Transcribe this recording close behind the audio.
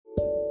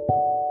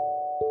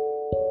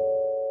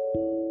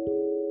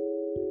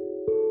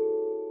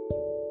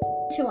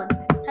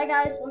2-1. Hi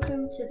guys,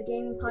 welcome to the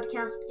gaming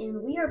podcast,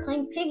 and we are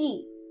playing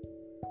Piggy.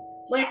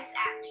 Yes,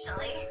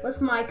 actually.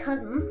 With my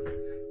cousin,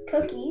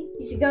 Cookie.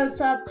 You should go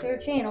sub to her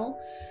channel.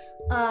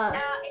 It's called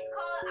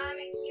I'm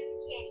a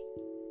Cute Kitty.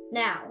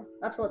 Now,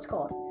 that's what it's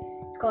called.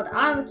 It's called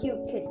I'm a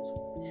Cute Kitty.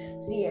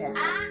 So yeah.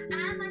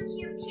 I'm a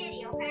cute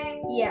kitty,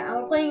 okay? Yeah,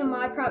 and we're playing in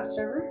my private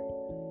server.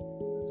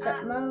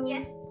 Set mode,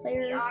 yes,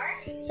 player, we are.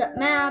 set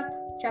map,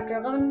 chapter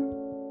 11,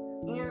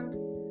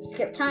 and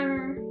skip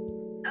timer.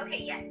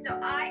 Okay, yes, so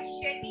I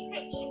should be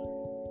Piggy.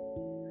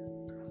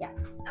 Yeah.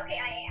 Okay,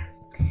 I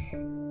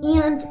am.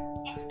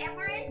 And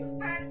we're in this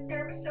private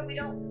server, so we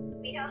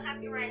don't have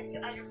to run into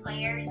other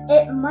players.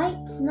 it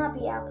might not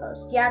be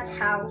outpost. Yeah, it's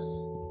house.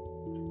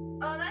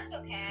 Oh, that's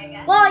okay, I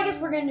guess. Well, I guess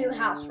we're gonna do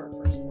house for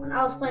the first one.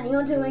 I was planning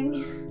on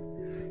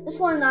doing this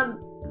one. I'm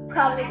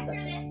probably after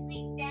this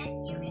week,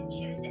 then you can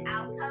choose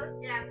outpost,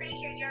 and I'm pretty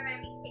sure you're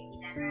gonna be Piggy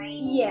then, right?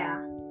 Yeah,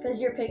 because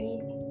you're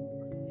Piggy.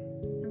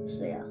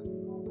 So yeah.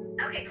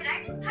 Okay, can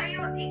I just tell you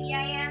what Piggy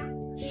I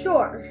am?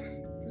 Sure.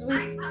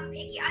 I'm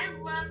Piggy. I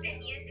love the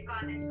music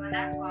on this one.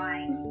 That's why.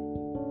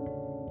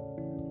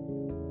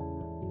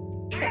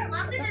 And I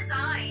love the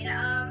design.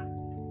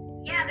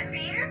 Yeah, the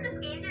creator of this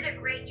game did a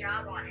great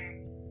job on it.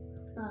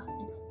 Oh,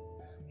 thanks.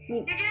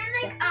 They're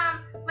doing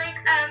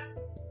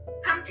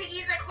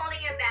Piggy's like holding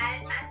a bat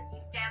and has a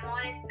stem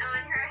on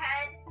her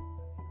head.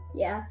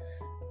 Yeah.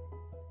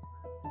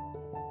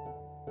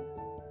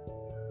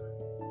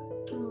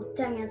 Oh,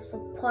 dang it, it's the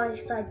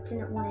place I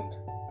didn't want it.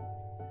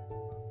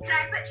 Can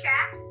I put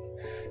traps?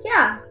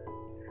 Yeah.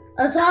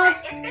 As long as...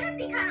 It's gonna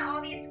be kind of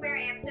obvious where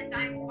I am since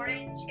I'm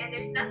orange and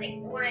there's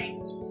nothing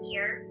orange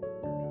here.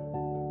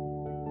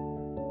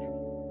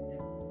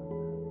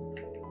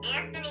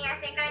 Anthony, I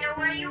think I know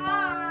where you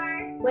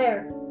are.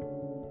 Where?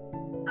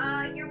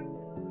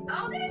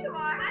 Oh, there you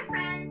are. Hi,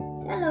 friend.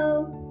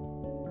 Hello.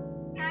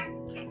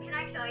 Can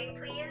I kill you,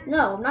 please?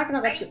 No, I'm not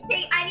gonna let you.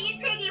 I need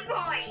Piggy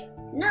points.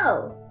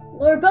 No.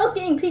 We're both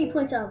getting Piggy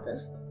points out of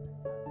this.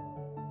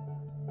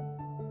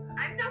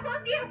 I'm so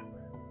close to you.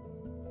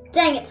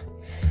 Dang it.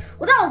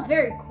 Well, that was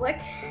very quick.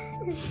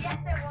 Yes,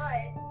 it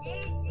was.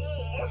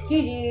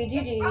 GG.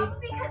 GG. It's probably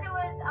because it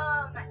was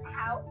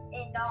house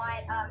and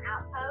not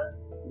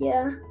outpost.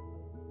 Yeah.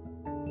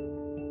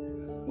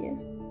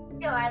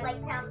 Still, I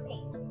like Pump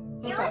Piggy.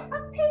 Do you Okay. like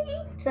Pump Piggy?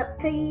 Except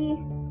Piggy.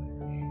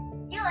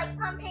 Do you like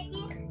Pump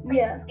Piggy?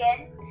 Yeah.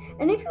 Skin?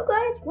 And if you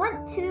guys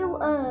want to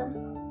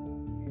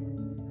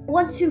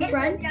Is the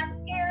jump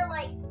scare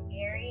like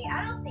scary?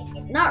 I don't think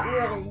it's not bad.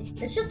 really.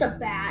 It's just a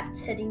bat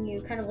hitting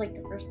you, kind of like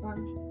the first one.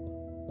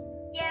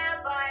 Yeah,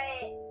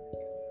 but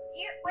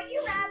would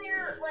you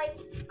rather like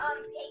Piggy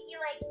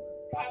like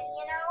Penny,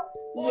 you know?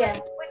 Or Yeah.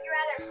 would you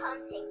rather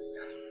Pump Piggy?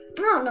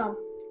 I don't know.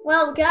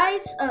 Well,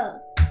 guys,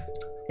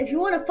 if you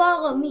want to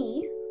follow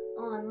me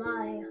on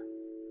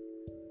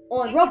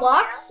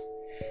Roblox,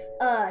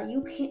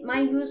 you can. My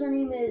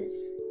username is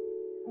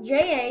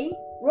JA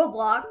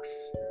Roblox,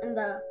 and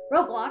the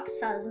Roblox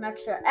has an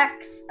extra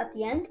X at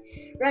the end,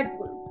 red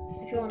blue.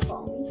 If you want to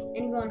follow me,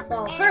 and you want to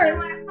follow And her. if you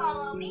want to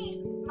follow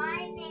me, my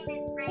name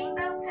is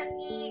Rainbow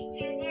Cookie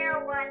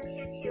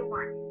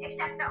 201221.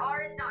 Except the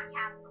R is not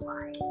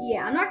capitalized.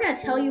 Yeah, I'm not gonna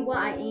tell you what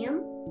I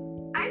am.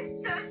 I'm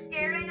so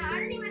scared right now. I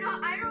don't even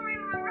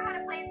remember how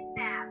to play this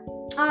map.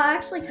 I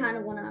actually kind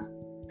of wanna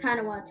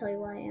tell you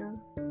what I am.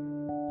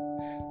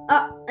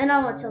 And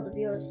I want to tell the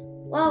viewers.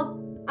 Well,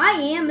 I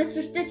am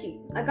Mr. Stitchy.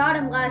 I got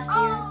him last year.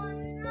 Oh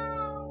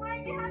no!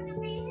 Why'd you have to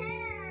be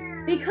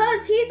him?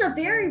 Because he's a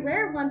very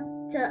rare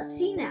one to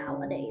see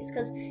nowadays.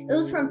 Because it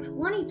was from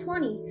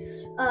 2020.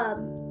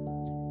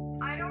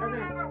 I don't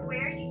remember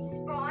where you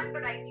spawned,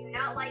 but I do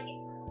not like it.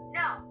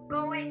 No,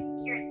 go away,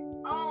 security.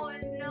 Oh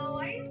no,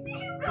 I see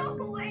you go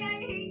away.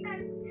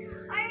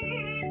 I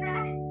hate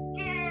that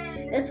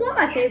skin. It's one of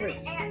my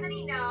favorites.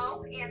 Anthony,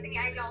 no. Anthony,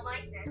 I don't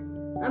like this.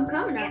 I'm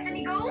coming at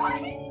Anthony, you. go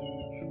away.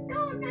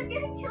 No, I'm not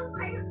getting killed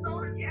by a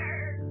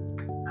soldier.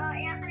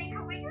 Anthony,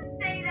 can we just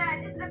say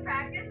that this is a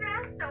practice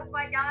round, so if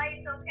I die,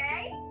 it's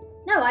okay?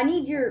 No, I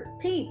need your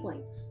piggy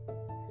points.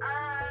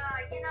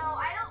 I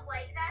don't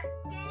like that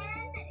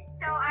skin,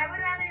 so I would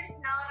rather just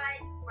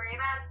not worry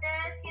about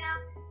this,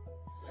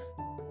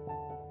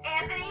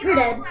 Anthony, You're go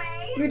dead.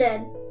 away. You're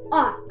dead.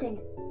 Ah, dang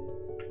it.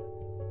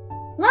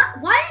 Why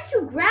didn't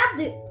you grab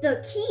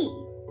the key?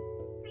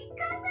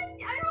 Because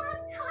I don't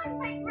have time.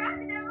 If I grab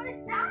it, I'm gonna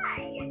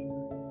die.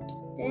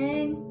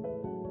 Dang.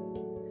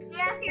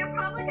 Yeah, so you're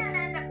probably gonna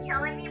end up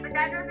killing me, but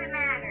that doesn't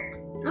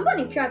matter. I'm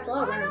putting traps all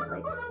Oh around no, the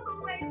place. go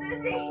away,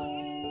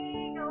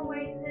 Sissy. Go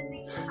away,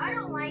 Sissy. I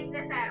don't like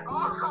this at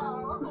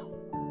all.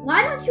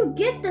 Why don't you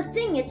get the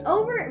thing? It's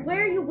over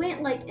where you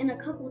went like in a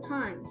couple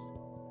times.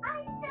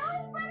 I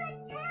know, but I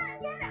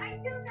can't get it. I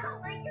do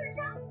not like your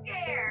jump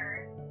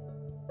scare.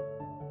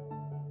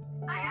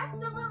 I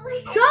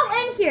absolutely hate Go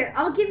it. in here.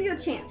 I'll give you a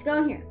chance. Go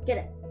in here. Get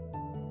it.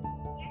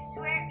 You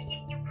swear,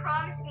 you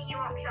promise me you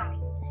won't kill me.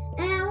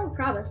 And I won't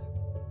promise.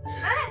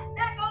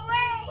 Go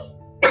away.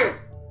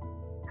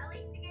 At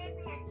least you gave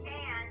me a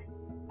chance.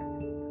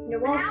 You're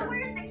Now welcome.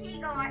 where's the key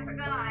go? I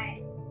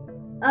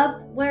forgot.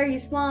 Up where you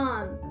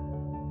spawn.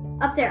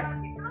 Up there.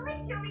 Can somebody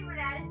show me what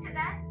that is? Cause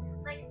that's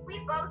like we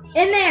both.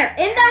 In there.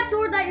 In that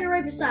door that you're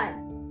right beside.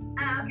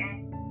 Oh,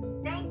 okay.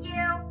 Thank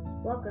you.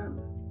 Welcome.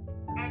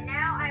 And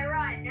now I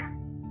run.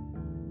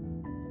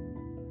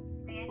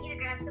 Wait, I need to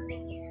grab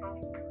something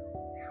useful.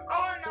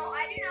 Oh no,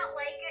 I do not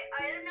like it.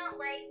 I do not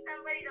like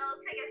somebody that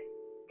looks like a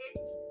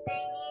stitch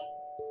thingy.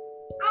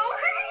 Go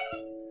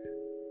away!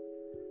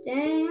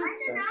 Dang. I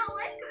do not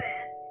like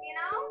this, you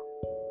know?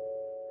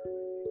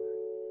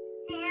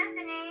 Hey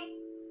Anthony,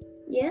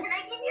 Yes? can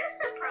I give you a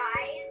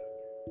surprise?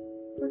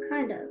 What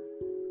kind of?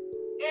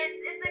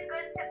 It's a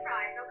good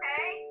surprise,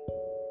 okay?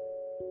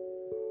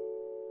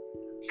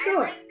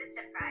 Sure. I like the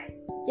surprise.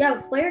 You have a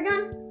flare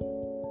gun?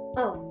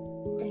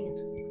 Oh, dang it.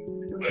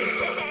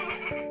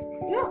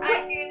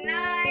 I do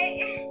not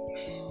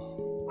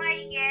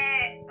like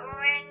it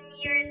when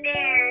you're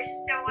there,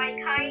 so I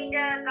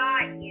kinda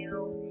got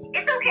you.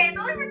 It's okay, it's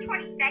only for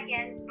 20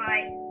 seconds,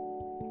 but...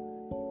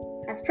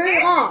 That's pretty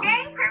Where's long. the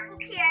dang purple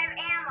key? I have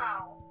ammo.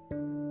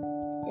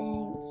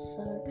 Dang, it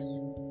sucks.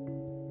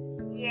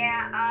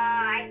 Yeah,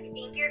 I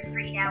think you're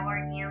free now,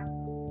 aren't you?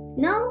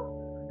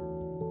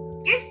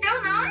 No? You're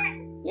still not?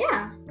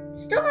 Yeah.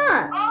 Still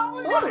not.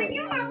 Oh, Totally. no,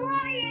 you are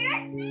lying.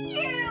 I see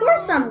you. Of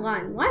course I'm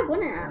lying. Why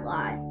wouldn't I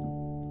lie?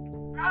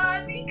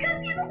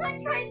 Because you're the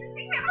one trying to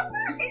see me. Oh,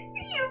 I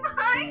see you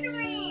behind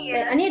me.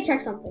 Wait, I need to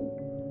check something.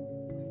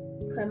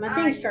 Okay, my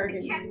thing's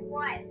charging. Check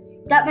what?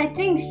 That my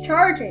thing's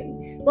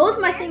charging. Both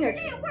my things are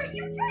Anthony, were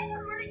you trying to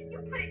you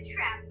put a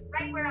trap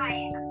right where I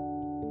am?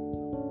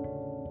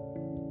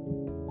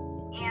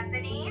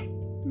 Anthony?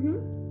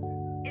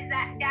 Mm-hmm. Is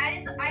that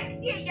is, I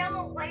see a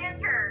yellow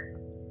lantern.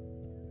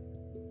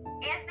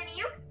 Anthony,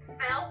 you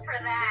fell for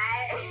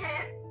that.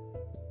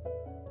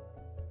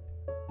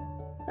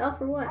 Fell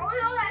for what? Oh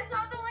no, that's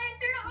not the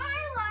lantern I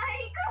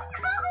like. Oh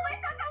no, I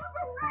thought that was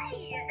a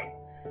light.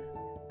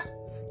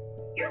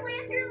 Your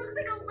lantern looks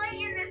like a light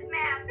in this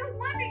map. No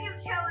wonder you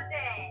chose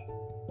it.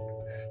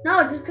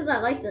 No, just because I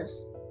like this.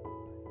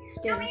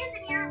 Just No, kidding.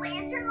 Anthony, your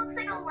lantern looks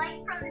like a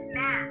light from this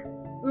map.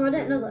 Oh, I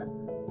didn't know that.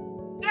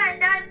 Yeah, it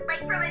does. Like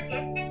from a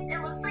distance,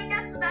 it looks like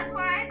that. So that's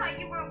why I thought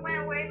you went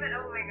away. But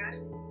oh my gosh,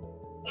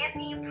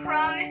 Anthony, you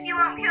promise you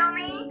won't kill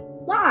me?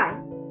 Why?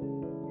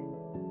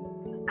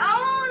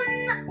 Oh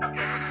no!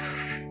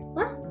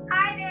 What?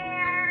 Hi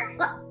there.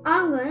 What?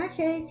 I'm gonna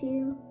chase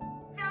you.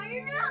 No,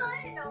 you're not.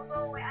 No,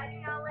 go away. I do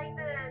not like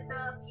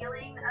the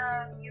feeling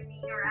of you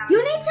being around.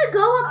 You need to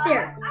go up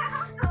there. I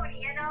have Cody,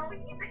 you know,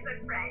 he's a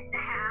good friend to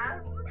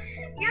have.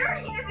 You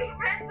don't need to be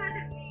friends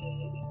with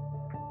me.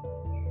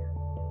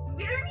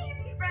 You don't need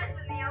to be friends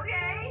with me,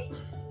 okay?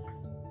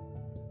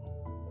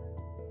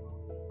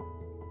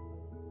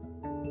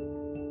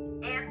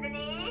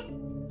 Anthony?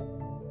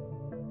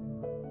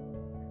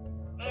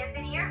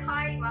 Anthony, you're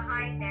hiding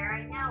behind there.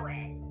 I know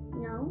it.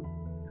 No.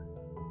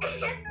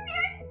 Anthony,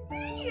 I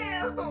see you.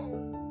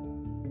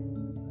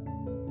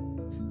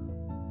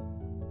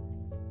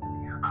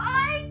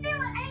 I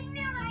knew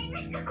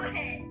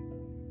it.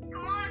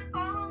 Come on,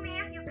 follow me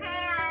if you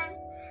can.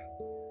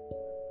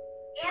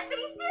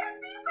 Anthony,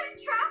 seriously, you put a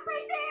trap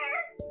right there.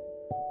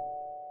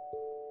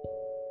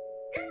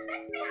 This is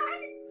meant to be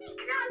hide and seek,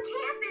 not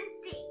camp and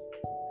seek.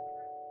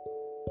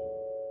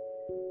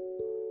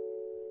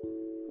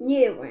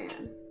 Yeah, ran.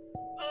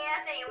 Hey,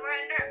 Anthony,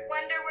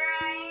 wonder where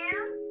I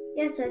am?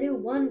 Yes, I do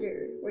wonder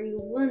where you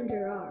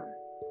wonder are.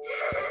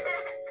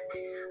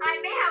 I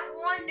may have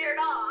wandered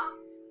off.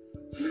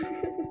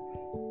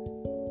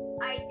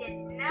 I did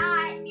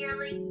not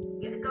nearly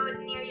go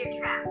near your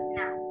traps,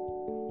 no.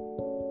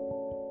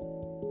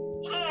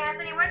 Hey,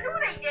 Anthony, wonder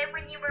what I did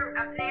when you were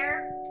up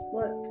there?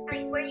 What?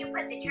 Like where you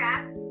put the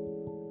trap?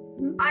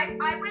 Hmm?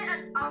 I went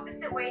an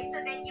opposite way, so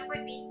then you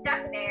would be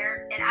stuck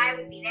there, and I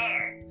would be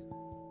there.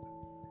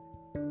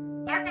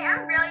 Anthony,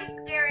 I'm really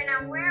scared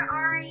now. Where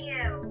are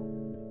you?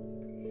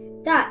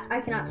 That I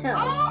cannot tell.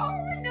 Oh,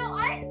 no,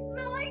 I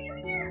saw you.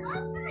 You're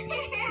up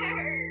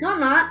there. No, I'm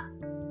not.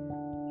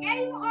 Yeah,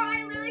 you are.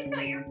 I literally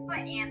saw your foot,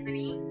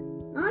 Anthony.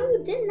 No,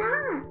 you did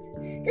not.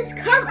 Just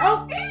Yes, come.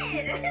 I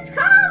did. Just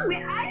come.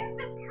 Wait, I have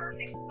the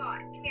perfect spot.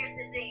 Come here,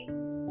 Zizzy.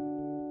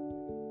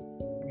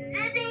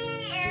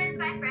 Zizzy is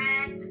my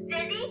friend.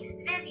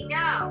 Zizzy,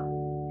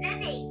 no.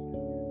 Zizzy.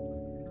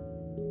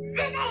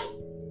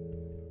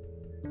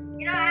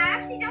 You know, I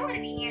actually don't want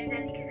to be near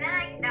Zizzy because then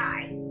I can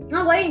die.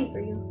 I'm waiting for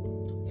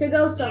you to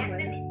go somewhere.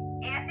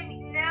 Anthony,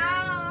 no,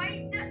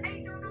 I don't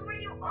know where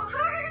you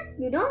are.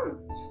 You don't.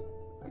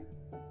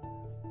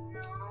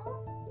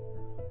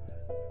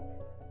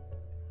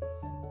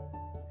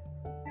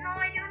 No,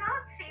 I do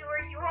not see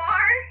where you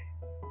are.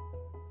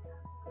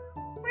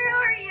 Where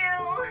are you?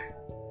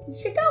 You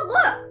should go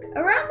look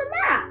around the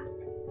map.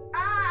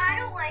 I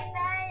don't like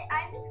that.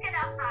 I'm just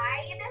gonna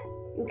hide.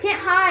 You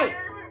can't hide.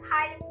 This is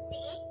hide and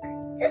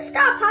seek. Just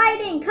stop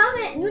hiding. Come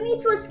in. You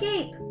need to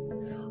escape.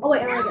 Oh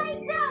wait, No, I I like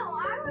it. don't.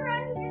 I would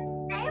rather just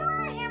stay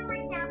where I am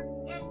right now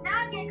and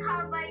not get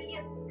caught by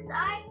you. Because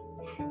I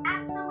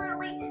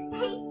absolutely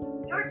hate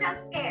your jump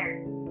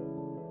scare.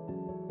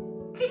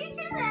 Can you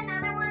choose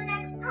another one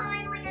next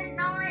time? Like a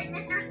not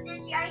Mr.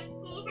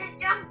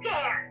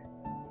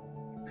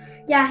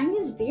 Yeah, he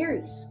is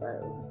very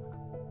slow.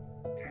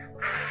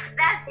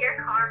 That's your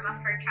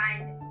karma for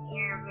trying to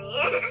scare me.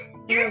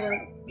 You didn't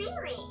even see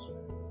me.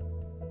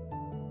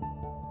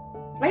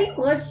 Are you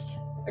glitched?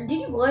 Or did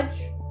you glitch?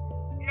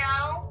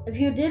 No, If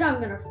you did,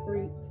 I'm gonna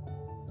freak.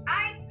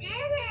 I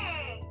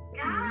didn't.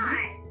 God.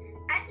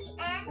 At the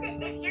end,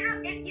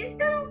 if you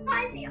still don't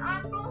find me,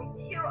 I'm going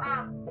to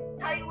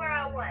tell you where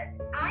I was.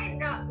 I am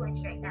not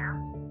glitched right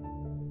now.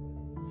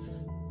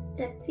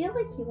 I feel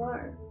like you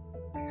are.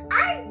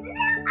 I'm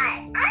not.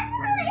 I'm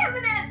really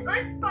having a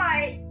good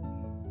spot.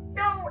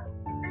 So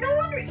no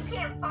wonder you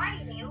can't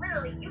find me.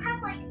 Literally, you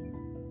have like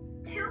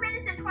 2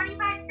 minutes and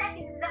 25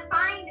 seconds to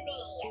find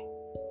me.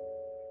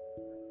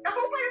 The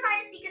whole point of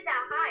hide and seek is to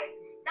hide,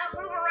 not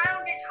move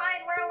around and try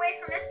and run away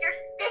from Mr.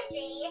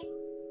 Stitchy.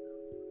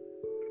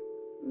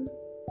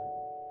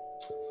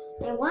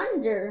 I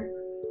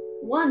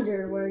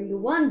wonder where you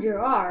wonder.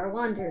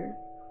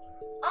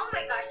 Oh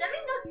my gosh, that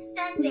makes no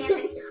sense,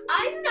 Anthony.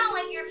 I'm not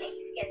like your pink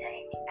skin or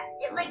anything.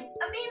 Like,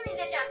 mainly the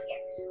jump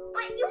scare.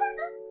 But you were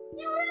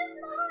just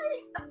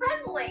not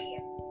friendly.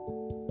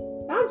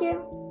 Found you.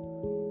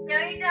 No,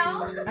 you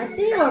don't. I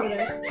see you over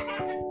there.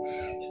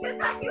 You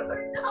thought you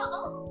were tall.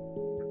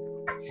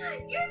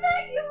 You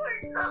thought you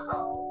were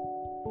tall.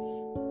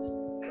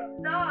 You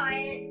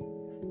thought.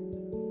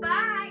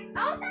 Bye.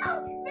 Oh no,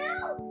 no.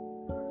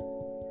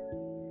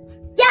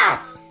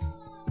 Yes!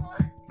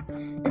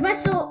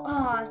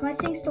 Is my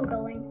thing still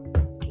going?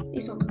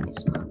 Please don't tell me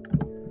it's not.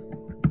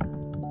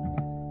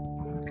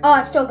 Oh,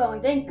 it's still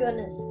going, thank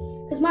goodness.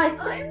 Because I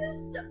was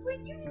so,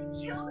 when you just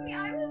killed me,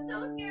 I was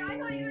so scared. I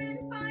thought you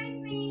didn't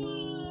find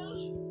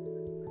me.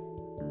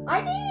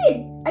 I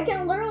did! I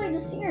can literally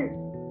just see her.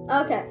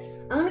 Okay,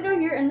 I'm gonna go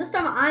here, and this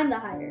time I'm the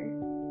hider.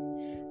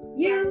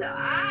 Yeah, so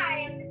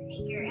I am the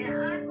seeker, and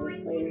I'm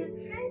going to do the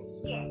good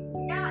shit,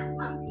 not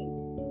pumpkin.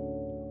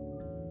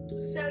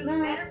 So you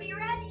better be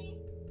ready.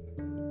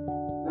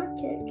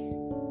 Okay.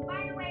 By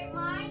the way,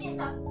 mine is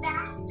a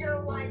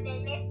faster one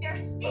than Mr.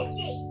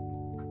 Stitchy.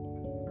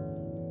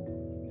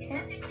 And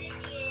Mr.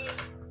 Stitchy is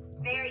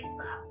very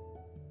slow.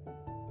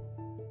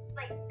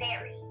 Like,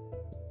 very.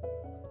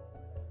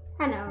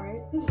 I know,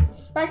 right?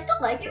 But I still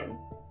like him.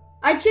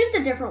 I choose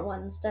a different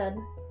one instead.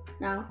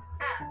 No.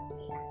 Oh,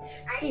 yeah.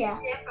 I So, need yeah.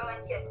 a different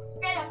one too,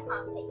 instead of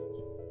pumpkin.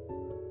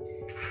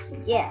 So,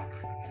 yeah.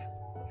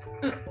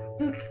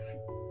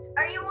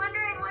 Are you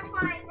wondering which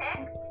one I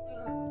picked?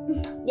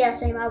 Yeah,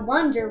 same. I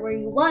wonder where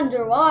you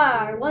wonder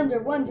why. Wonder.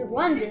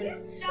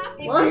 Just stop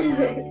it.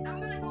 Wonder. I'm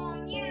gonna go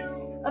on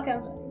mute. Okay,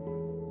 I'm sorry.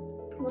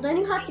 Well, then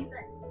you have to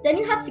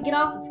get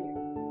off of here,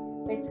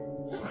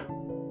 basically.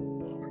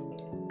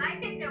 I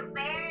picked a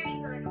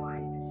very good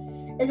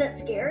one. Is it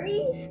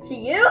scary to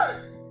you? No,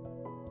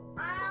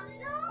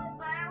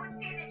 but I would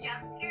say the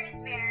jump scare is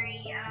very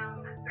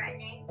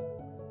threatening.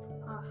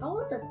 How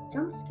would the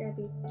jump scare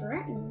be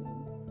threatening?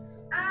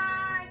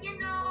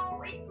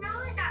 It's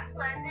not that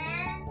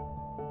pleasant.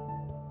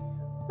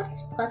 What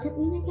does pleasant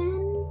mean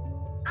again?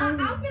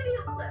 I'll give you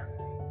a clue.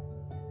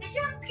 The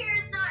jump scare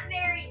is not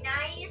very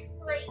nice.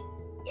 Like,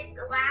 it's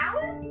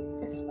loud,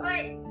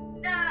 but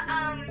the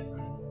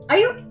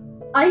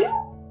Are you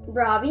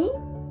Robbie?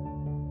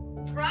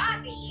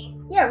 Robbie.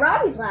 Yeah,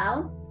 Robbie's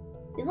loud.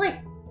 He's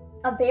like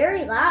a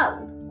very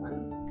loud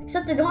one.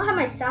 Except I don't have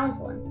my sounds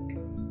one.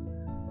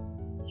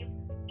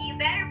 You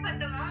better put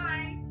them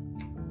on.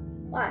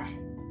 Why?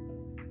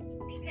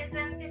 Because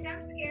then the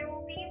jump scare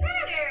will be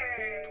better.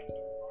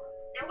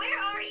 Now, where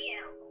are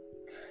you?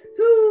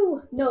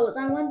 Who knows?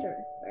 I wonder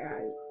where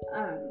are you?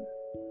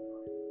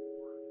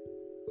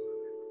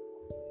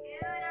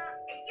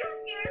 You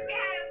seriously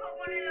had to put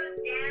one of those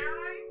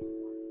down?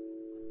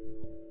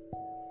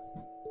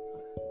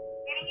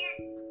 Dang it.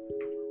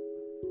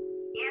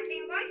 Anthony,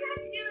 why'd you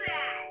have to do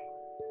that?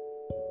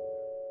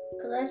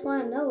 Because I just want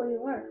to know where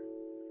you are.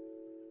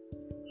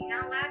 You're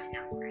not allowed to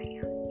know where I am.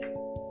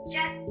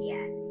 Just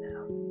yet,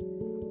 though.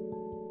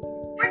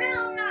 For now,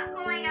 I'm not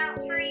going out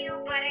for you,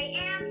 but I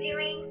am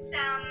doing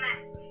some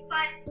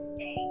fun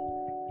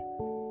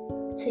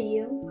things. To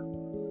you?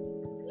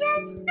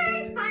 Yes,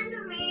 very fun to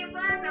me,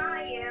 but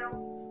not you.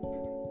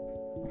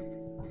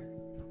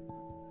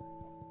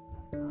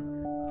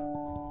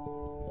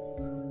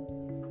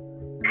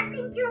 I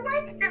think you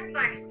like the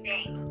fun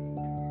things.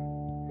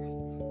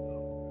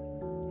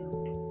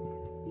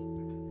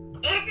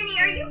 Anthony,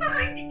 are you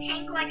behind the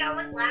tank like I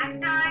was last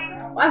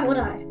time? Why would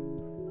I?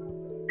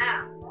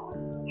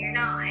 Oh, you're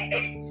not.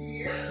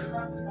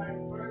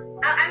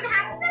 I'm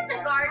happy that the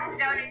guards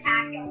don't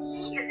attack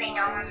me because they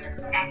know I'm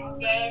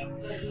protected.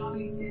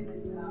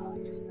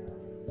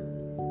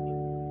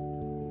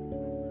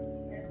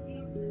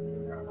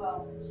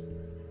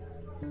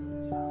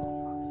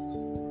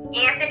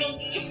 Anthony,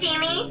 did you see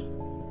me?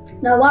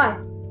 No, why?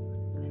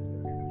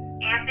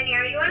 Anthony,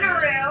 are you in a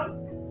room?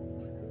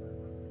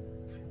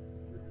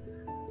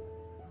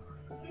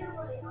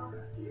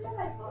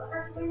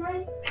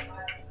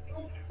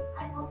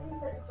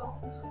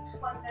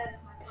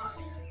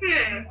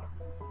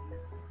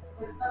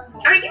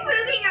 Are you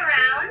moving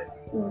around?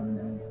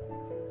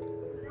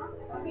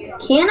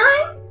 Can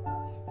I?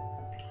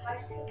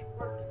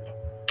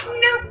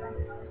 Nope.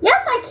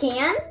 Yes, I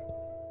can.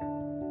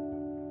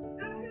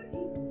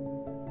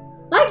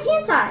 Why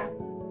can't I?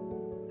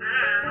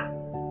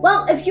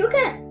 Well, if you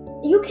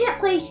can't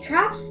place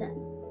traps then.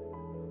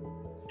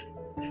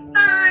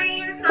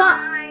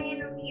 Fine.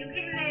 You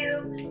can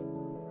move.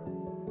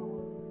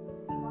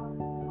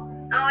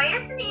 Oh,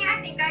 Anthony, I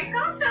think I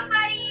saw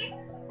somebody.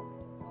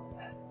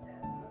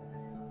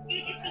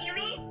 Did you see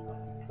me?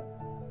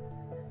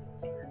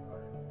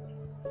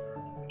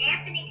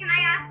 Anthony, can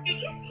I ask, did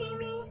you see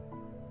me?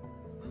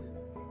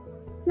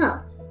 No.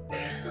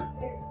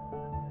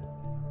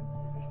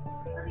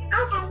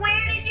 Oh, but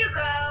where did you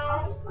go?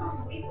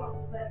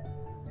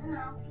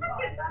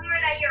 Such a bummer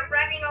that you're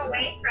running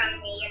away from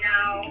me, you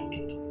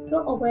know. Go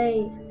away.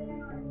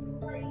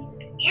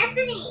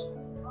 Anthony,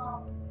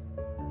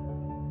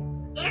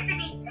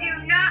 do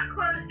not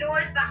close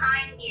doors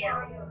behind you.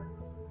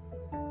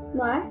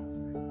 Why?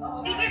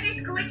 Because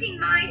it's glitching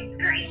my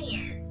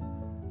screen.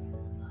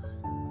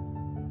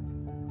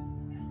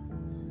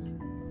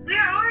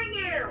 Where are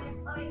you?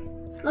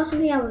 Also,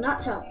 me, I will not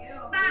tell.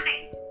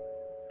 Fine.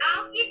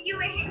 I'll give you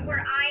a hint where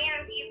I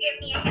am if you give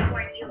me a hint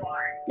where you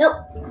are. Nope.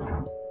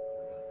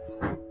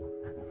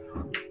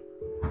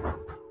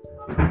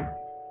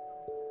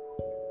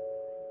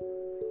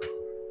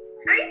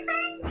 Are you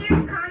planning to give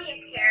Pony a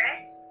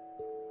carrot?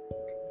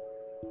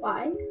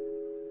 Why?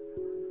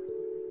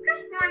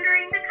 Just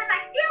wondering because I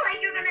feel like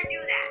you're gonna do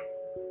that.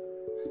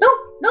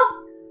 Nope.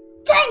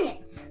 Dang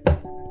it.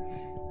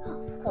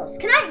 Oh, it's close.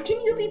 Can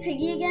you be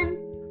Piggy again?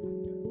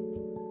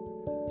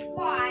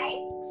 Why?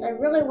 Because I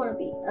really want to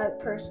be a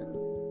person.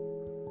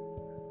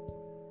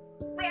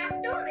 Wait, I'm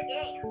still in the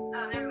game.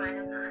 Oh, never mind,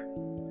 I'm not.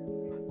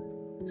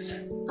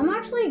 I'm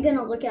actually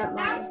gonna look at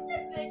That my. was a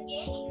good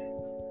game.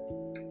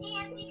 Hey,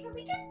 Anthony, can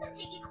we get some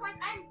piggy coins?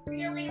 I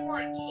really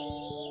want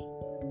Katie.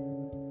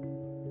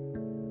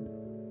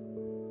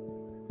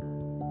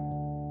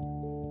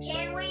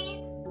 Can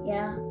we?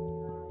 Yeah.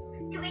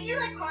 Can we do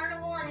like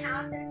carnival and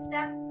house and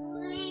stuff,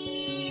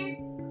 please?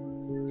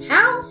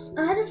 House?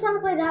 I just want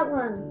to play that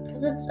one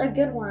because it's a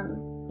good one.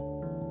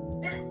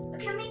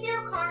 Can we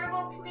do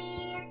carnival,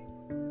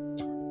 please?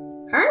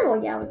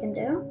 Carnival, yeah, we can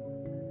do.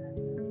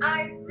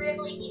 I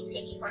really need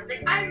piggy coins.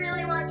 Like, I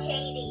really want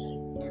Katie.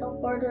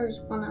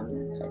 Teleporters, one of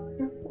them. It's like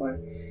four.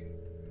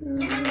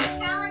 And then the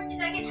challenge is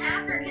I can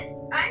have her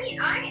because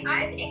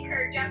I think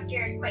her jump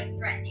scare is quite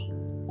threatening.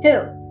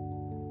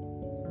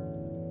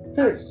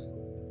 Whose?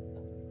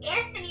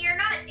 Anthony, you're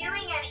not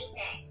doing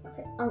anything.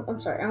 Okay, I'm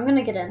sorry. I'm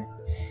gonna get in.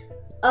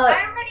 I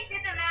already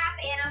did the map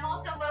and I'm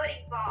also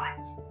loading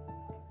bot.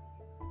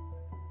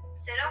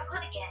 So don't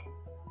click it.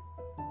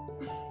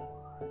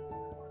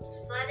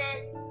 Just let it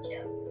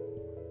chill.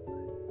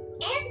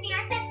 Anthony,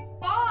 I said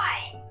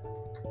bot.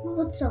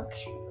 Well, it's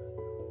okay.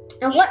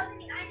 And what?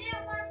 Anthony, I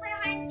didn't want to play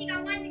hide and seek. I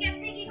wanted to get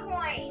piggy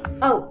coins.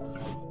 Oh,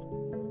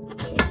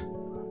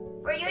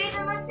 Were you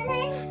even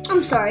listening?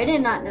 I'm sorry. I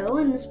did not know.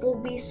 And this will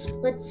be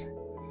split.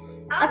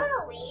 I'm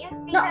gonna leave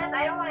because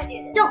I don't want to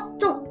do this.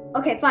 Don't.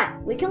 Okay,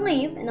 fine. We can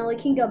leave and then we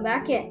can go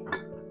back in.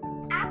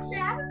 Actually,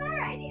 I have a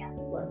better idea.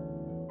 What?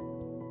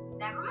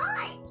 Never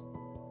mind.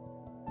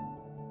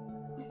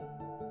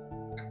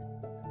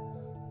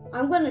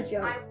 I'm gonna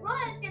joke. I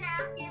was gonna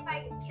ask you if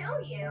I could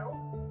kill you.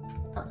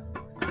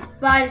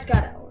 But I just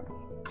got out.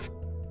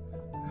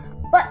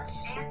 But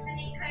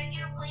Anthony, could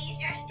you please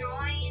just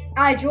join?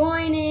 I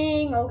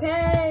joining,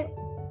 okay?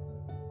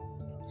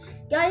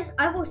 Guys,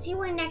 I will see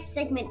you in the next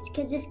segment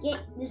because this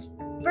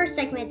first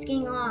segment is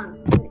getting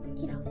long.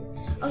 Get off.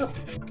 Okay.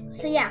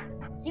 So yeah,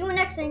 see you in the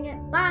next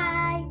segment.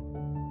 Bye.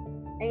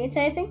 Are you gonna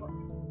say anything?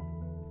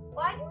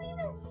 Why do we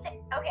even say?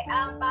 Okay,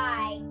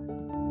 bye.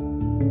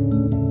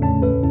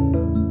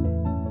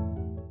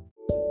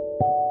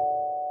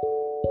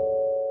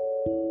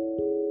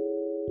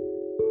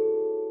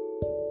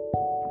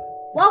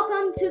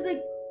 Welcome to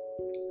the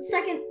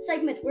second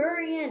segment. Where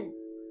are we in?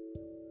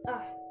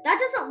 That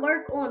doesn't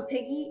work on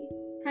Piggy.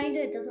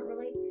 Kinda, it doesn't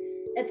really.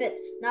 If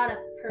it's not a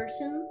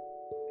person.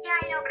 Yeah,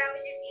 I know, but I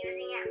was just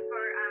using it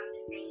for the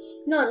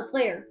thingy. No, the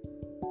player.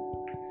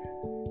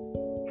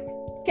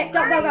 Okay, go.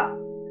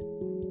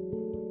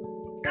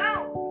 Go.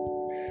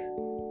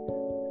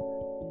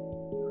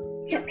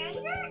 You made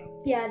it?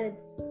 Yeah, I did.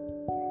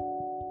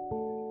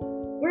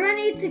 We're gonna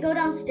need to go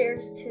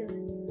downstairs too.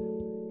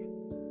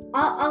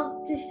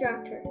 I'll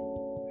distract her.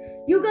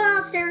 You go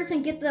downstairs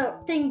and get the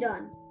thing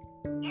done.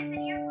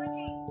 Anthony, you're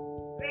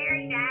glitching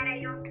very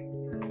bad.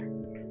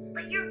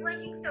 But you're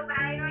glitching so bad.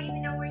 I don't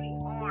even know where you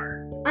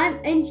are.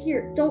 I'm in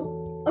here. Don't.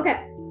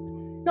 Okay.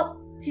 No,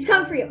 she's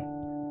coming for you.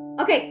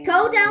 Okay,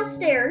 go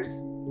downstairs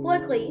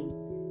quickly.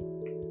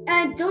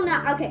 And do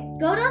not. Okay,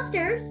 go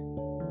downstairs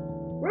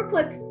real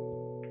quick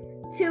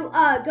to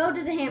go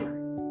to the hammer.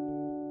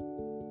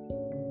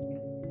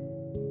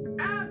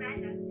 Oh,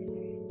 that's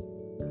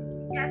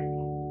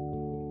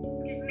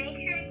just make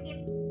sure to keep.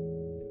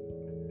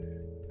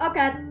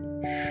 Okay.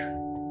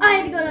 I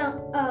had to go down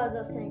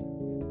the thing.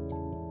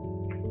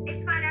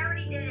 It's fine. I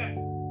already did it.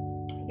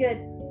 Good.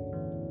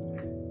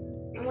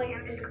 I'm waiting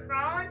I'm for just you.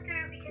 crawling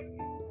through because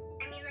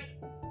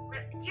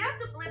Do you have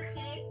the blue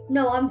key?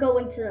 No, I'm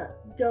going to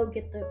go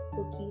get the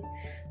blue key.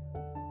 Do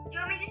you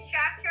want me to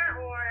distract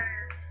her or?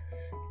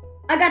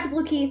 I got the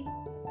blue key.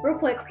 Real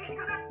quick. Okay,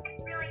 come on,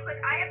 really quick.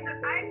 I have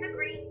the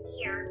green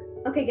here.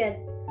 Okay, good.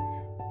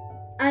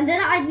 And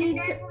then I need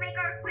And to. then we'll make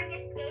our quick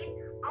escape.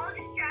 I'll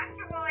distract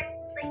her while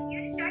you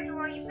distract her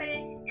while you put it,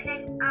 and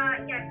then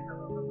yeah, just go.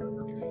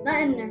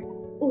 Not in there.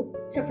 Oh,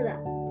 except for that.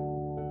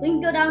 We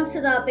can go down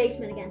to the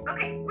basement again.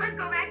 Okay, let's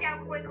go back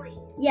down quickly.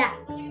 Yeah.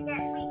 We need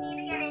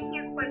to get in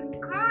here quick.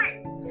 Come on.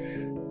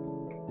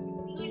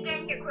 We need to get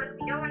in here quick.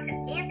 We don't want to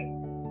Anthony.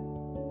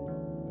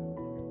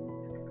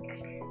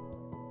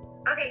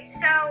 Okay,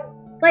 so.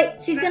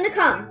 Wait, she's gonna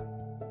come.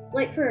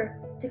 Wait for her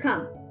to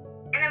come.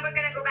 And then we're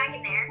gonna go back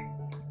in there.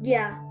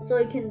 Yeah, so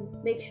we can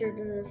make sure to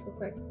do this real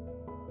quick.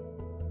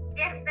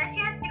 Yeah, because then she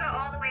has to go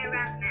all the way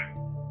around the map.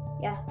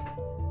 Yeah.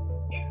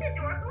 Is the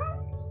door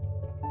closed?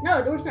 No,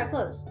 the door's not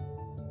closed.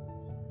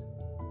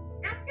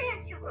 Don't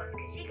stand too close,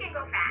 because she can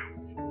go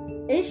fast.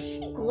 Is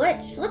she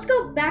glitched? Let's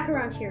go back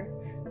around here.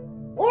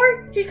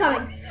 Or she's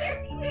coming. She's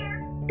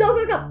here. Go,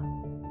 go, go.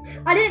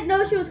 I didn't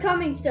know she was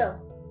coming still.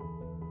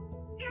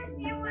 Yeah,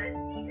 she was.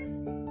 She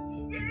didn't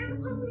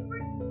move.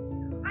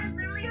 I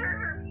literally heard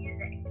her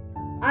music.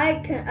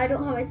 I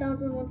don't have my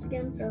sounds on once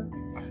again, so.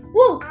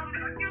 Woo!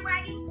 You're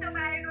lagging so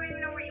bad, I don't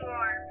even know where you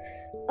are.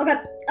 Okay,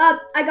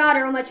 I got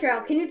her on my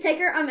trail. Can you take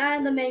her? I'm out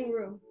in the main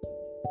room.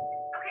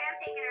 Okay, I'm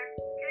taking her.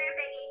 Come here,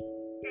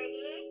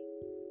 Piggy.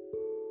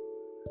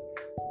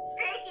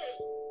 Piggy.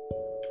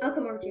 I'll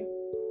come over to you.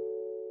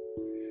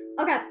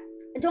 Okay,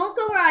 don't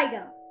go where I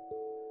go.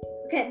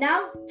 Okay,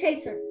 now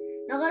chase her.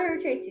 Now let her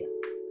chase you.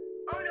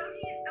 Oh no,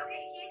 she's coming.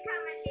 Come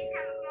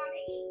on,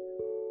 Piggy.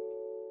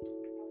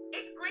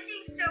 It's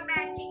glitching so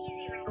bad, Piggy's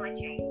even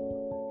glitching.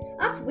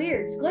 That's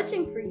weird. It's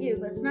glitching for you,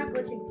 but it's not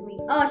glitching for me.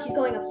 Oh, she's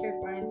going upstairs,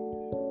 Brian.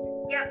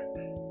 Yep.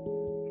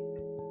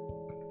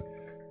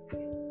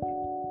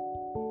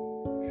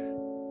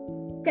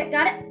 Okay,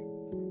 got it.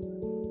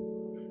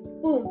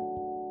 Boom.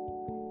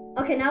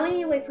 Okay, now we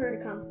need to wait for her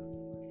to come.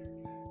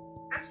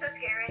 I'm so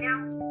scared right now.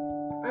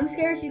 I'm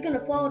scared she's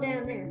gonna fall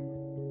down there.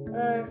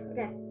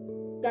 Okay.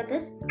 Got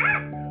this?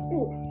 Ah!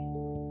 Ooh.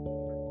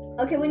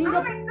 Okay, when you Oh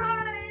go. my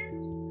god!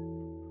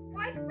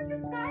 Why is it with the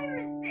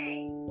siren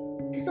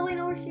thing? Just so we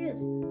know where she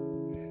is.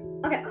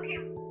 Okay. Okay,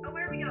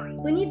 where are we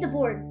going? We need the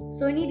board.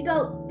 So we need to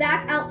go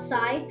back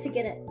outside to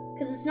get it.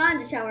 Because it's not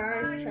in the shower. I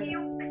already tried it. Do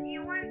you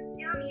want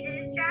me to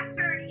distract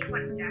her or do you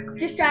want to distract her?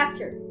 Distract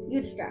her.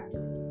 You distract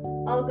her.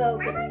 I'll go.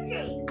 Where is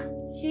she?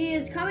 She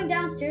is coming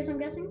downstairs, I'm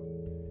guessing.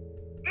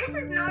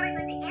 This is not a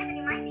good thing,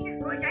 Anthony. My thing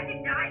is glitch. I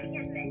could die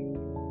because of it.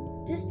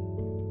 Just.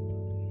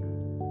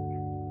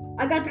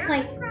 I got the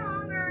plank.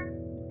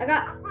 I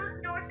got. I'll close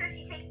the door so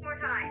she takes more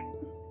time.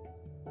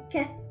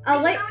 Okay.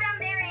 I'll wait. Go down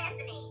there,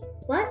 Anthony.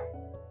 What?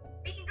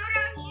 We can go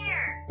down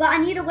here. But I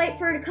need to wait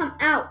for her to come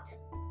out.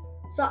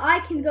 So I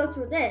can go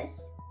through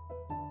this.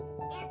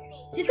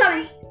 Anthony. She's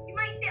coming. You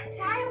might fit.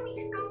 Why don't we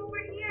just go over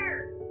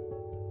here?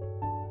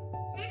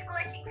 She's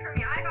glitching for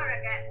me. I gotta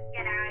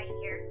get out of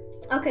here.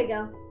 Okay,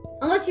 go.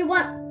 Unless you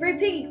want free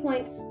piggy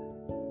points.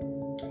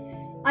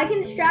 I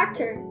can distract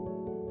her.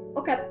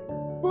 Okay.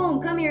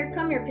 Boom. Come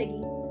here,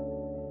 piggy.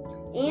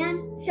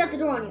 And shut the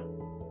door on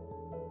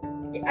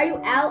you. Are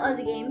you out of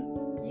the game?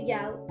 Did you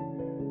get out?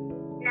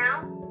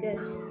 No. Good.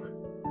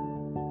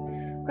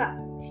 Okay.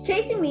 She's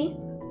chasing me.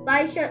 But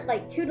I shut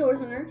like 2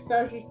 doors on her,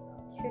 so she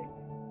should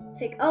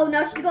take. Oh,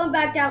 now she's going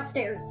back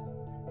downstairs.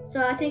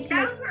 So I think she.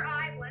 That was where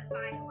I was,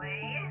 by the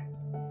way.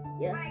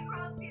 Yeah. But I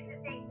crawled through the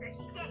thing, so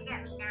she can't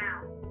get me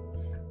now.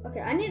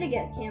 Okay, I need to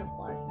get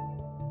camouflage.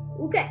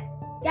 Okay,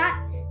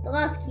 got the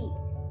last key.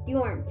 The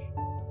orange.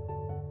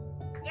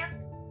 Yep.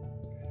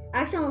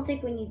 Actually, I don't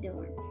think we need the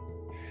orange.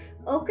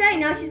 Okay,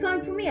 now she's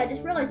going for me. I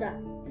just realized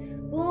that.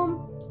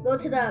 Boom. Go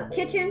to the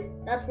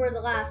kitchen. That's where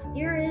the last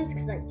gear is,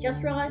 because I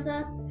just realized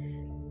that.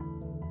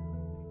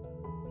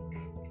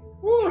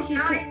 Ooh, she's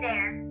Not in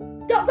there.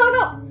 Go, go,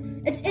 go!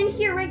 It's in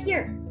here, right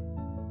here.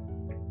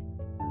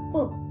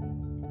 Boom.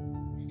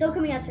 Still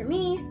coming after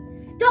me.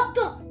 Don't.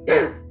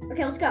 Okay,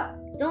 let's go.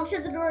 Don't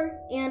shut the door,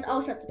 and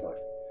I'll shut the door.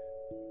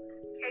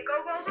 Okay,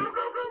 go.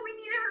 We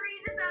need to hurry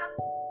this up.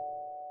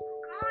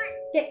 Come on.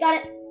 Okay, got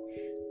it.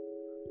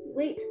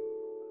 Wait.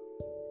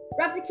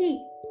 Grab the key.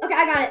 Okay,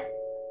 I got it.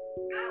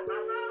 Go.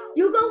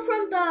 You go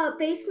from the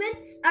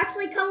basement.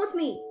 Actually, come with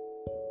me.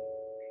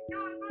 No,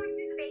 I'm going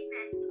through the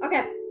basement.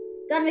 Okay.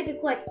 Gotta make it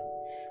quick.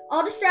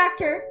 I'll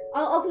distract her.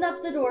 I'll open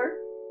up the door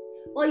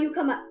while you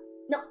come up.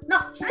 No,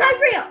 she's coming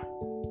for you.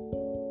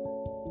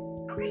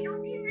 Okay,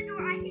 open the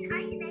door. I can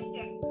make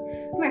it.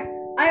 Come here.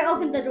 I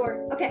opened the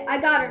door. Okay, I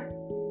got her.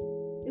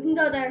 You can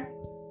go there.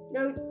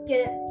 Go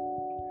get it.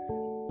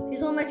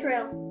 She's on my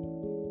trail.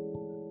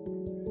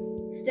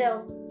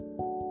 Still.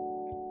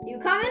 You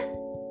coming?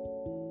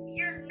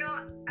 You're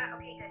not.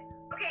 Okay, good.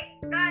 Okay,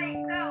 got it.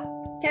 Go.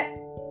 Okay.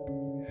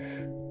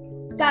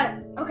 Got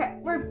it. Okay,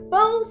 we're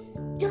both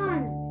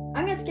done.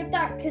 I'm gonna skip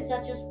that because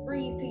that's just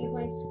free piggy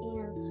points and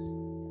there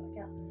we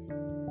go.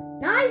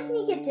 Now I just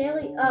need to get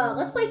daily.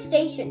 Let's play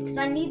station because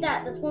I need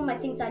that. That's one of my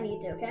things I need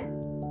to do. Okay.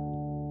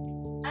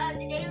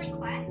 The daily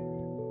quests.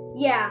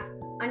 Yeah,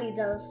 I need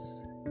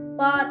those.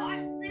 But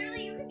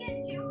Literally, you can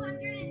get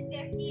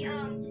 250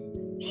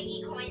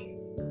 piggy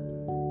coins.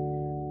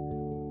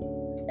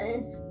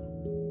 and it's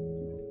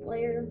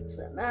player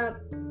set map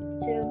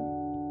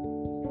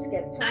 2.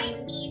 Skip I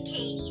time. need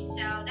Katie,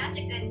 so that's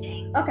a good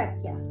thing. Okay,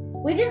 yeah.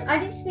 I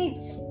just need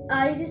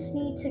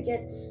to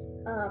get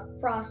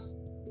Frost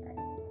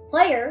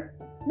player.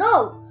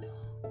 No.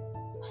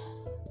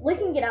 We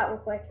can get out real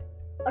quick.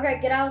 Okay,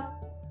 get out.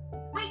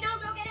 Wait, no,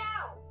 don't get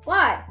out.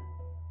 Why?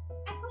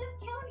 I could have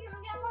killed you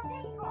and got more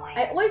piggy coins.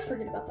 I always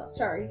forget about that.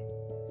 Sorry.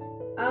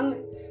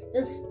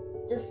 Just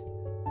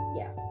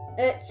yeah.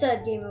 It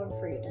said game over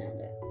for you to end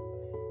it.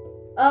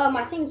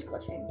 My thing's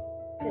glitching,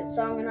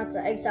 so I'm gonna have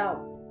to exit out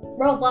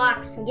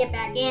Roblox and get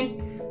back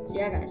in. So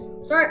yeah, guys.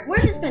 Sorry,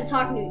 we've just been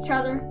talking to each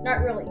other.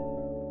 Not really.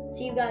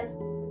 See you guys.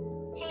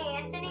 Hey,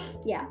 Anthony.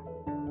 Yeah.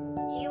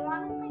 Do you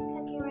want to play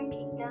Cookie Run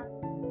Kingdom?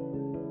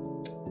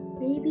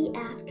 Maybe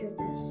after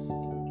this.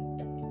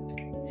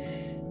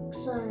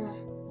 So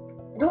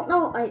I don't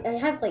know. I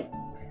have like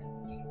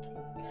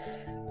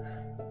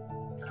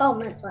 12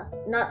 minutes left.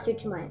 Not too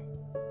much.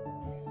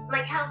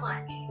 Like how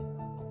much?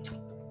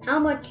 How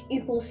much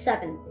equals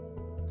 7?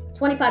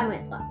 25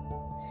 minutes left.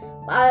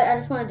 I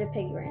just want to do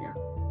piggy right now.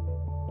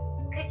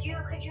 Could you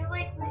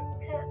like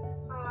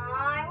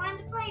I want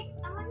to play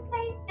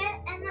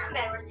and not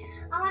Bed Wars.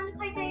 I want to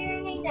play Cookie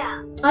Run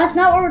Kingdom. That's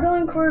not what we're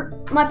doing for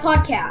my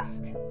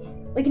podcast.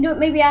 We can do it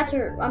maybe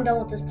after I'm done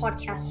with this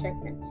podcast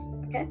segment.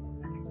 Okay?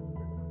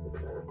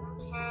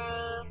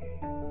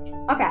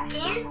 Okay.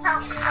 Can you tell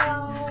me?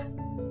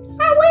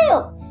 I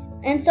will.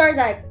 And sorry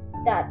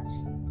that's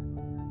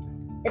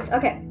it's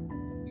okay.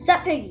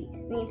 Set piggy. I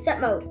mean set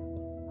mode.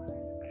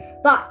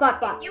 Box.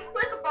 You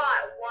click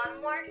bot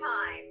one more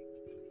time.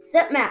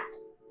 Set map.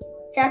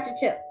 Chapter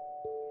 2.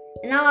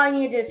 And now all I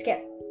need to do is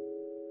skip.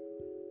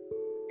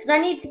 Because I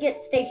need to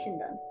get station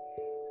done.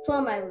 It's one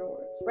of my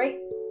rewards, right?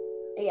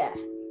 Yeah.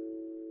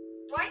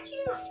 Why'd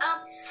you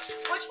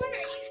which one are you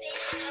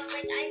saving up?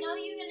 Like I know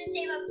you're gonna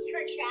save up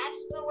for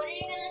traps, but what are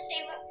you gonna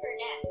save up for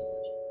next?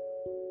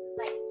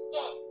 Like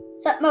skin.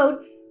 Set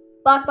mode.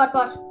 Box.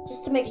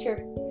 Just to make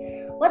sure.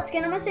 What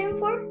skin am I saving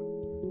for?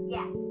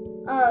 Yeah.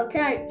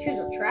 Can I choose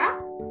a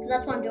trap? Because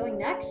that's what I'm doing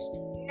next.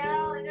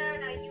 No, you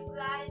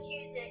gotta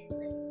choose it.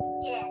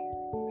 Skin.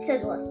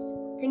 Sizzless.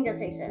 I think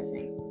that's how you say his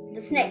name.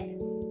 The snake.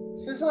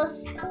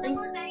 Sizzless. I think.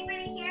 Was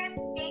anybody here at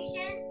the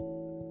station?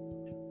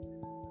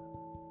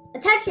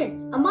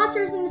 Attention! A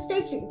monster is in the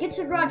station. Get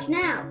to the garage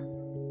now.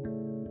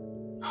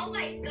 Oh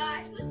my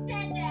god, who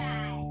said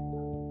that?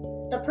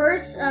 The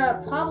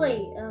probably,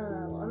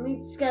 let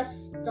me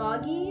guess,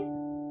 Doggy?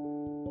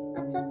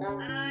 That said that?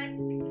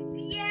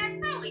 Yeah,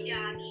 probably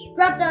Doggy.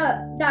 Grab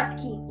that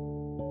key.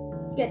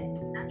 Good.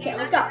 Okay,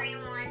 let's go.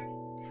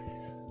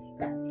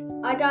 Okay.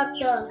 I got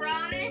the...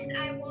 Promise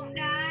I won't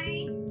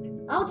die?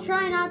 I'll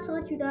try not to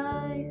let you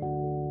die.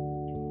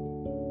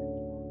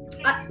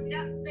 I'm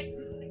literally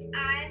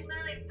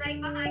right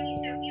behind you,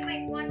 so if you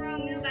make one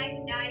wrong move, I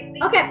can die.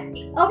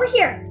 Okay, over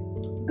here.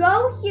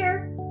 Go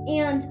here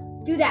and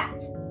do that.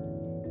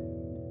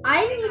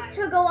 I need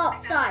to go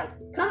outside.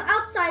 Come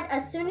outside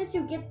as soon as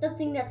you get the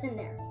thing that's in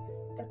there.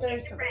 If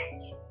there's some. Okay,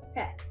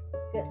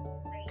 good.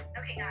 Wait,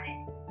 okay, got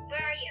it.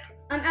 Where are you?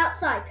 I'm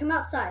outside. Come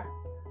outside.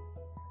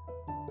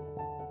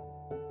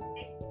 I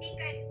think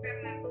I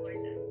remember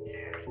where's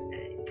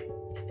outside.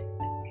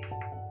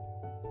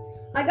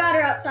 I got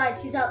her outside.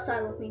 She's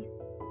outside with me.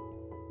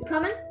 You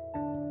coming?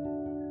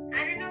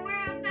 I don't know where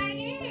outside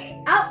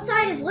is.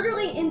 Outside is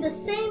literally in the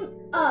same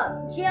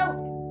jail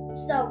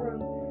cell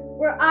room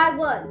where I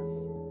was.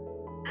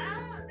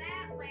 Oh,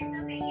 that place.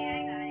 Okay, yeah,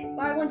 I got it.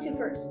 But I went to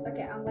first.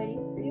 Okay, I'm waiting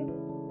for you.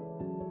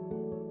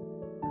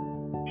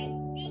 I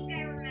think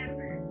I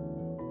remember.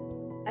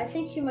 I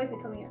think she might be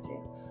coming after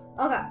you.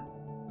 Okay.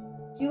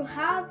 Do you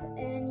have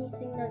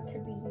anything that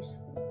could be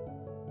useful?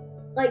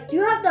 Like, do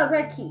you have the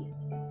red key?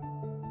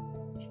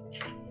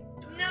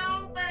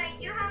 No, but I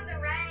do have the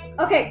red.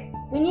 Okay,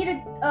 we need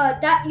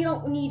that you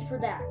don't need for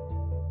that.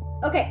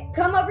 Okay,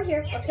 come over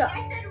here. Let's go.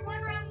 I said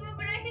one wrong move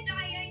and I could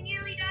die. I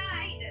nearly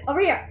died. Over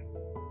here.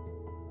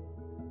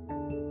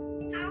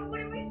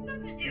 What are we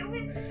supposed to do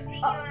with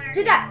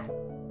Do that.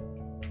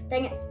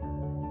 Dang it.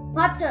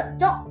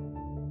 Don't.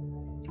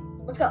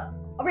 Let's go.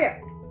 Over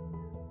here.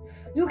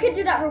 You can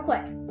do that real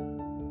quick.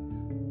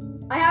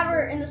 I have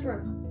her in this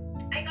room.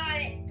 I got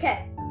it.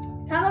 Okay.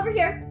 Come over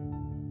here.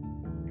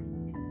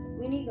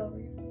 We need to go over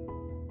here.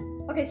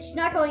 Okay, she's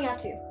not going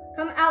after you.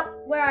 Come out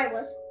where I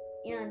was,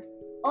 and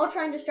I'll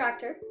try and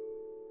distract her.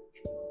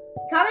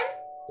 Coming?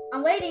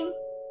 I'm waiting.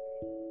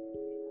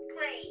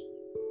 Wait.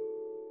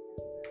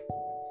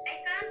 I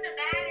found the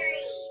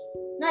battery.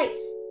 Nice.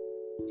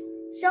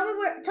 Tell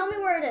me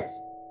where it is.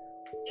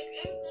 It's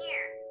in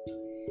here.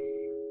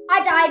 I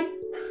died.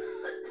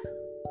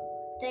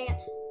 Dang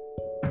it.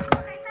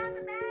 Look, I found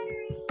the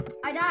battery.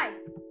 I died.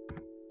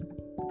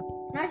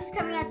 Now she's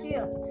coming after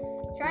you.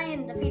 Try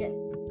and defeat it.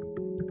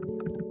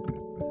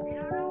 I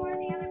don't know where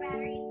the other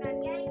battery is, but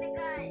I'm getting the gun.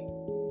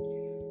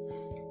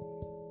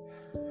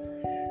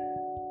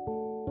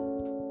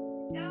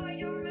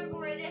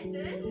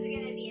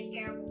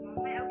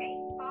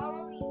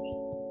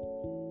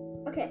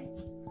 Okay.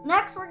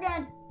 Next, we're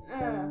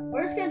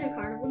just gonna do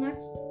carnival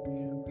next,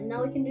 and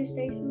now we can do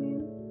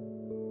station.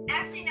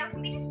 Actually, no.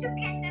 Can we just do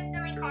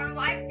consistently carnival?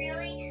 I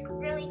really,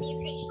 really need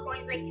piggy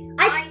coins. Like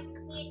I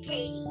need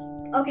Katie.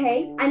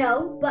 Okay, I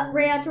know, but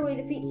right after we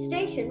defeat the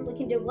station, we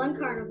can do one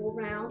carnival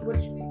round,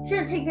 which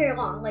shouldn't take very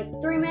long, like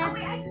 3 minutes. Oh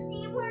wait, I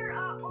see where.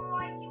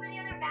 I see where the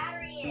other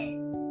battery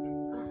is.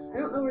 I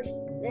don't know where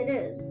it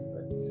is,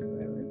 but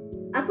whatever.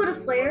 I put a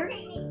flare.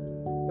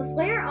 The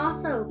flare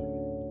also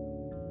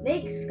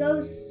makes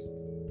ghosts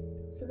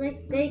so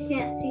they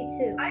can't see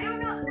too. I don't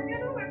know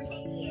where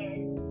Piggy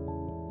is.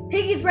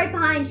 Piggy's right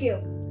behind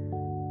you.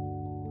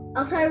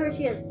 I'll tell you where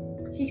she is.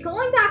 She's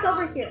going back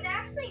over here. She's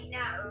actually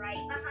not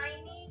right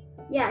behind me.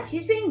 Yeah,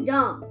 she's being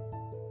dumb.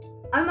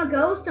 I'm a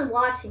ghost and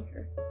watching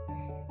her.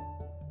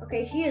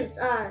 Okay, she is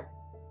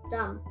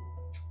dumb.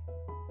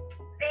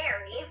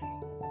 Very.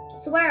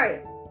 So where are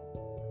you?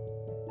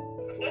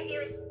 If you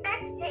would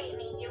spectate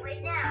me, you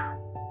would know.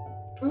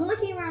 I'm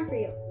looking around for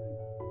you.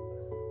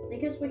 I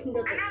guess we can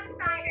go I'm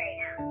outside right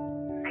now.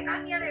 I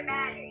got the other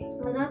battery.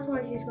 Oh, that's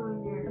why she's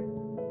going there.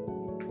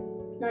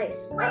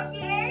 Nice. Wait, she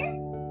is?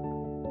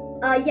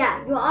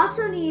 Yeah. You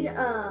also need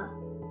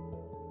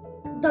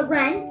the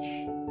wrench.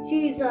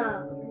 She's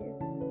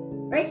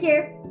right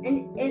here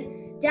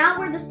and down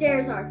where the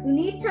stairs are. You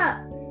need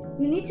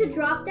to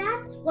drop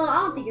that. Well,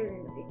 I don't think you're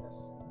gonna defeat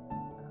this.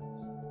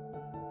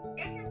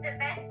 This is the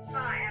best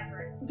spot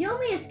ever. Do you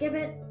want me to skip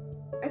it?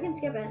 I can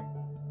skip it.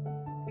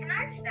 Can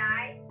I just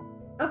die?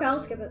 Okay, I'll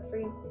skip it for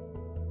you.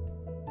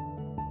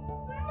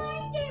 Where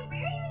even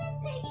is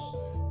Piggy?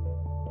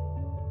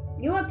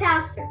 You went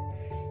past her.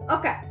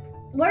 Okay,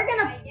 we're I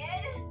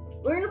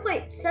gonna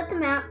play. Set the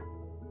map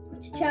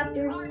to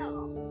chapter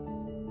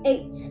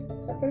 8.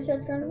 So first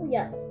that's carnival,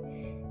 yes.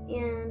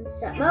 And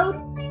set mode.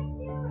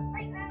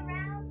 Like the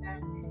rounds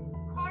of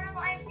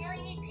carnival, I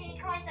really need piggy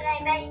coins, and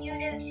I bet you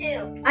do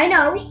too. I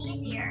know. It'll be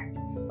easier.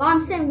 But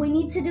I'm saying we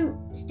need to do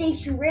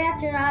station right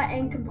after that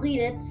and complete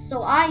it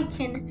so I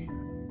can,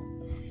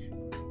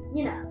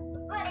 you know.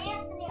 But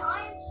Anthony,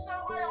 I am so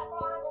good at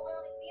carnival.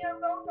 Literally, we are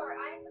both are.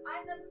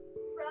 I'm the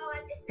pro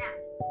at this map.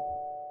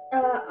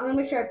 I'm gonna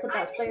make sure I put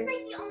that player. This is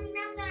like the only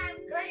map that I'm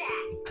good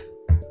at.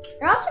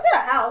 You're also good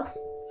at house.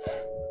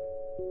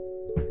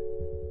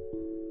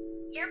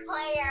 Your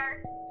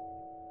player.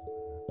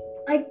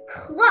 I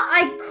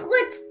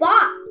clicked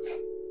bot.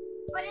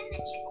 But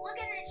look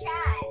in the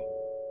chat.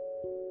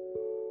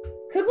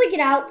 Could we get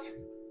out?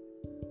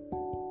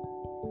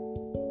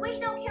 Wait,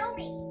 no, kill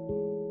me.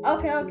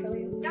 Okay, I'll kill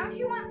you. Don't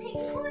you want piggy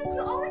coins?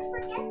 You always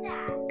forget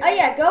that. Oh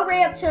yeah, go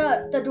right up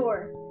to the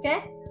door. Okay.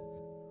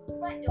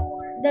 What door?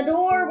 The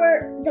door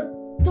where you're.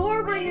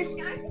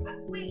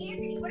 Wait,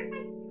 Anthony, what if I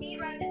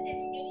speedrun this in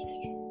 8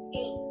 minutes?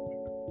 Escape.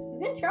 You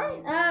can try.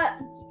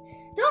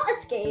 Don't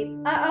escape.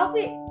 I'll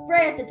be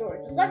right at the door.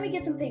 Just let me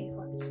get some piggy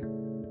coins,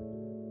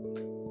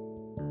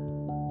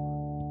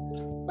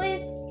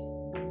 please.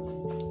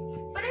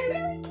 But I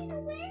really need a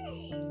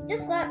win.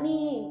 Just let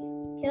me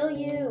kill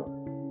you.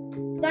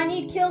 Cause I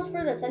need kills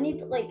for this. I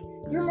need like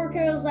 3 more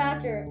kills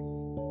after this.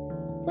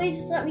 Please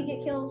just let me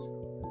get kills.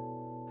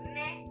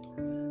 Meh.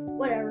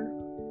 Whatever.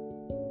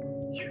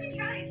 You can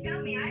try and kill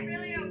me. I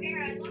really don't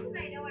care as long as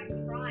I know I'm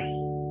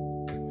trying.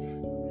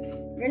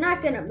 You're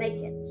not gonna make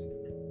it.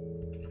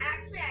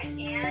 Actually, I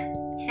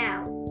can.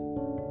 How?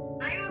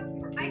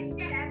 I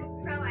said I'm a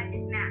pro at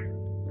this map.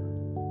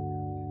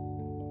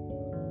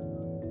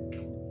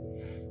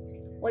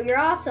 Well, you're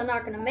also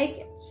not gonna make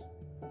it.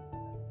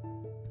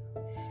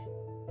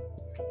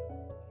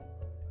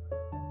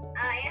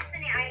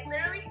 Anthony, I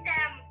literally said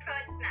I'm a pro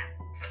at this map.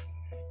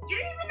 You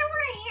don't even know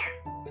where I am.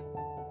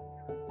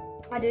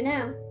 I do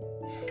now.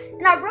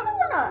 And I really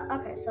wanna.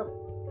 Okay, so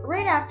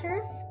right after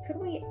this, could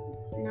we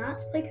not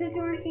play Cookie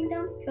Run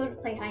Kingdom? Could we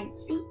play hide and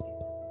seek?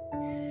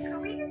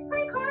 Can we just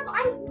play carnival?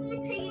 I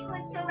need piggy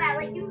coins so bad.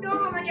 Like, you know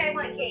how much I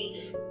want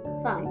Katie.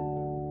 Fine.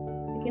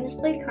 We can just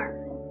play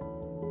carnival.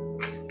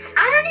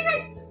 I don't even.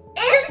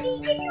 Anthony,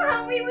 can you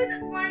help me with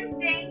one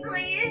thing,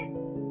 please?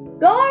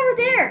 Go over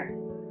there.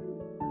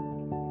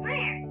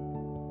 Where?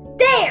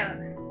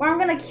 There. Or I'm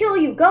gonna kill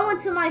you. Go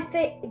into my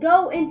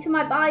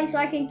body so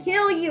I can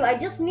kill you. I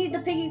just need the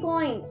piggy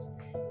coins.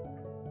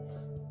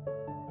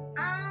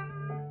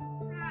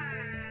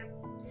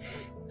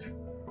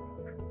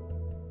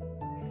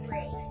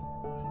 Wait.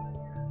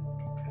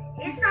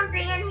 There's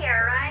something in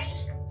here, right?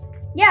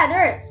 Yeah,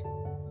 there is.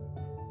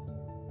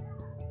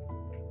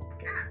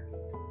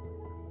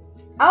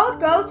 I would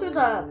go through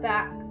the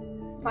back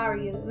if I were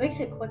you. It makes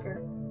it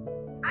quicker.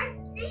 I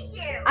see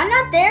you. I'm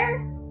not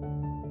there.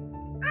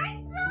 I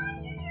saw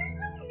you. You're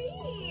so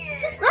mean.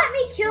 Just let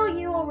me kill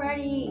you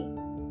already.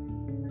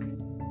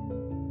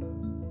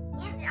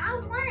 Anthony, I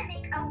want to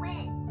make a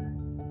win.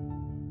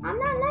 I'm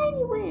not letting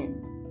you win.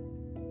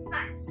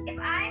 But if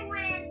I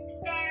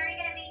win, then are you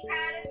gonna be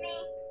proud of me?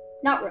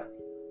 Not really.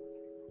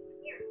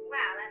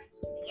 Wow, that's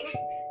just mean.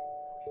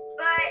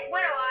 But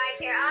what do I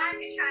care? I'm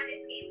just trying to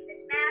escape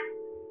this map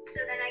so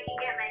that I can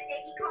get my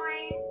piggy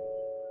coins.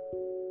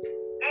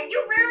 And you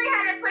literally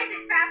had a place to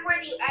trap where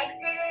the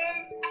exit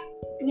is.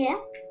 Yeah.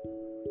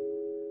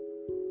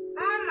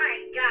 Oh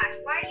my gosh,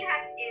 why do you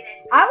have to do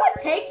this? I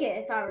would take it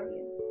if I were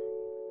you.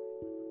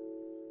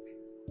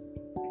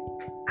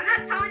 I'm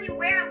not telling you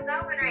where I'm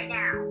going right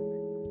now.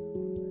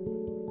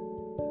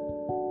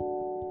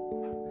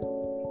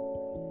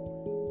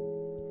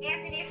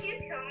 Anthony, if you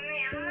kill me,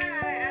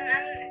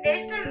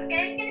 there's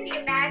gonna be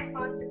a bad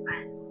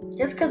consequence.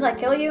 Just because I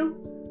kill you?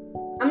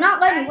 I'm not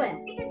letting you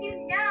win. Because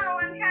you know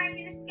I'm trying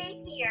to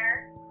escape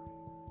here.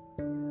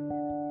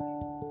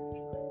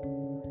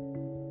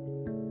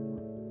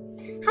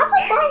 How's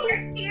it Anthony, going?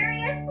 you're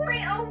seriously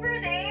over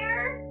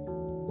there?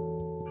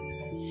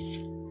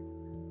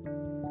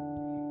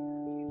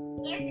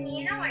 Anthony,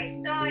 you know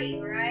I saw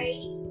you,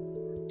 right?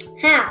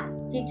 How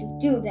did you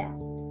do that,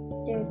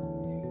 dude?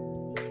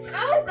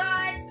 Oh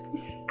God!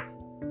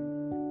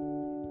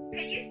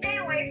 Could you stay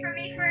away from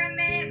me for a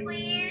minute,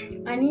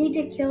 please? I need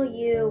to kill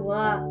you.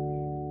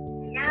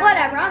 No.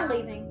 Whatever, I'm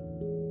leaving.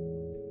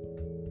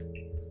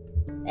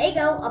 There you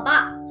go, a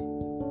bot.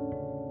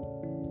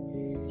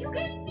 You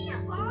gave me a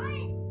bot?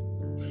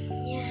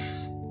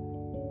 Yeah.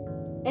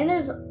 And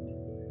there's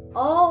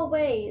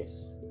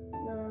always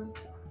the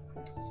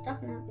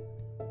stuff now.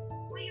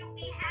 Will you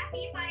be happy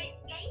if I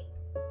escape?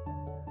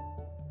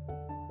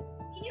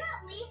 Can you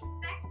at least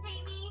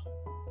spectate me?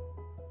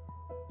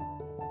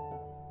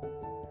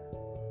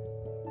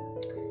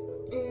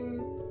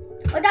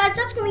 Well, guys,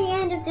 that's gonna be the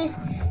end of this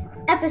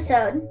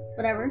episode,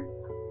 whatever,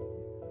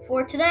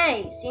 for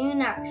today. See you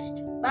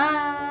next.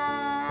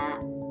 Bye.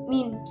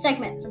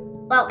 Segment.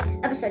 Well,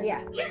 episode,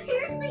 yeah. You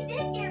seriously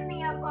did give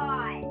me a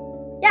bot.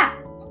 Yeah.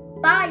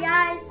 Bye,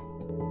 guys.